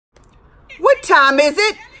What time is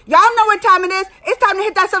it? Y'all know what time it is. It's time to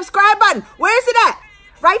hit that subscribe button. Where is it at?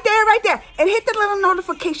 Right there, right there. And hit the little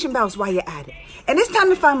notification bells while you're at it. And it's time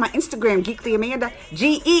to find my Instagram, Geekly Amanda,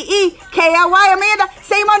 Geekly Amanda.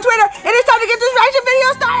 Same on Twitter. And it's time to get this reaction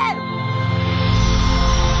video started.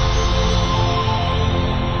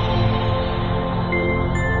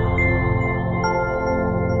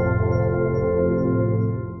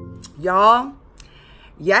 Y'all,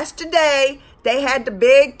 yesterday they had the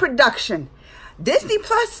big production. Disney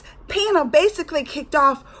Plus panel basically kicked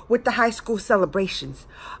off with the high school celebrations.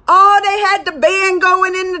 Oh, they had the band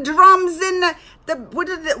going and the drums and what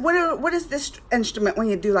is this instrument when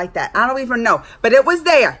you do like that? I don't even know, but it was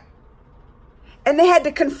there. And they had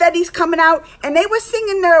the confettis coming out and they were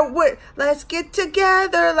singing their let's get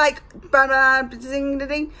together, like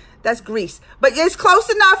ding. That's Grease. But it's close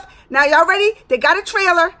enough. Now, y'all ready? They got a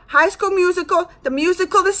trailer. High School Musical. The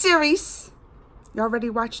musical, the series. Y'all ready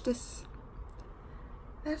to watch this?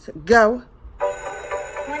 Let's go.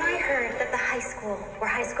 When I heard that the high school where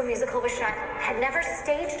High School Musical was shot had never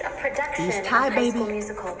staged a production East High, of High School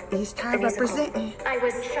Musical, East High representing. I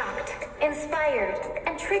was shocked, inspired,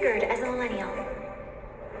 and triggered as a millennial.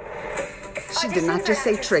 She did not just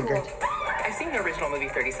say triggered. I've seen the original movie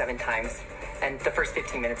 37 times. And the first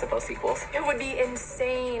 15 minutes of both sequels. It would be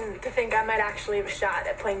insane to think I might actually have a shot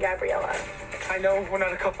at playing Gabriella. I know we're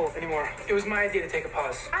not a couple anymore. It was my idea to take a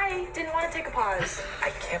pause. I didn't want to take a pause.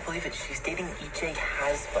 I can't believe it. She's dating EJ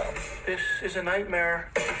Hasbro. This is a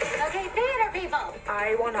nightmare. Okay, theater people.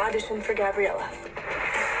 I want to audition for Gabriella.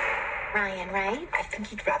 Ryan, right? I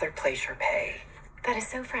think you'd rather play Sharpay. That is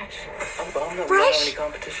so fresh. I'm bummed that we don't have any Fresh?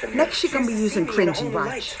 competition. Next she's gonna be using cringy,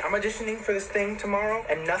 watch. I'm auditioning for this thing tomorrow,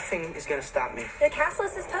 and nothing is gonna stop me. The cast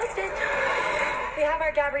list is posted. We have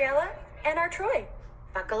our Gabriella and our Troy.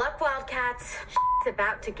 Buckle up, Wildcats. It's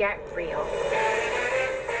about to get real.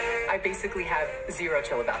 I basically have zero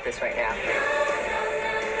chill about this right now.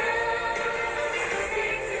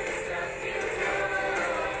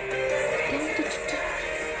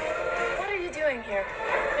 What are you doing here?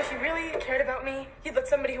 If you really cared about me, you'd let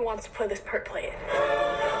somebody who wants to play this part play it.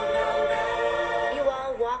 You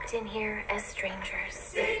all walked in here as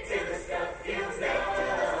strangers.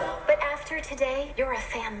 But after today, you're a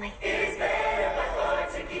family.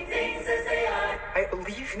 I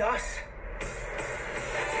believe in us.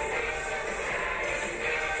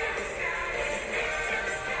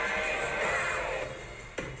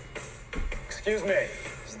 Excuse me,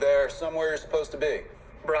 is there somewhere you're supposed to be?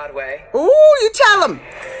 Broadway. Ooh, you tell them.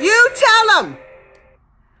 You tell them.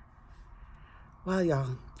 Well,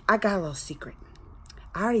 y'all, I got a little secret.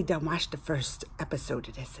 I already done watched the first episode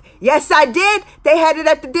of this. Yes, I did. They had it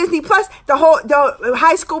at the Disney Plus, the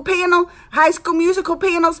high school panel, High School Musical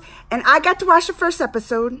panels, and I got to watch the first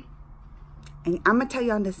episode. And I'm gonna tell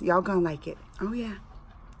y'all this, y'all gonna like it. Oh yeah,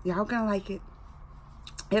 y'all gonna like it.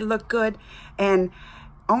 It looked good, and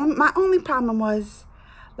my only problem was,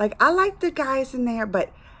 like, I like the guys in there,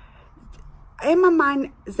 but in my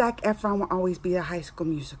mind, Zac Efron will always be a High School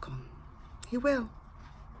Musical. He will.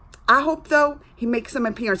 I hope, though, he makes some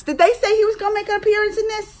appearance. Did they say he was going to make an appearance in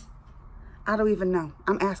this? I don't even know.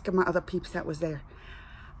 I'm asking my other peeps that was there.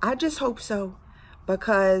 I just hope so,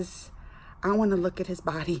 because I want to look at his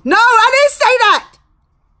body. No, I didn't say that!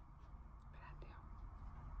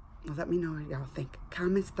 Well, let me know what y'all think.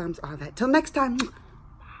 Comments, thumbs, all that. Till next time.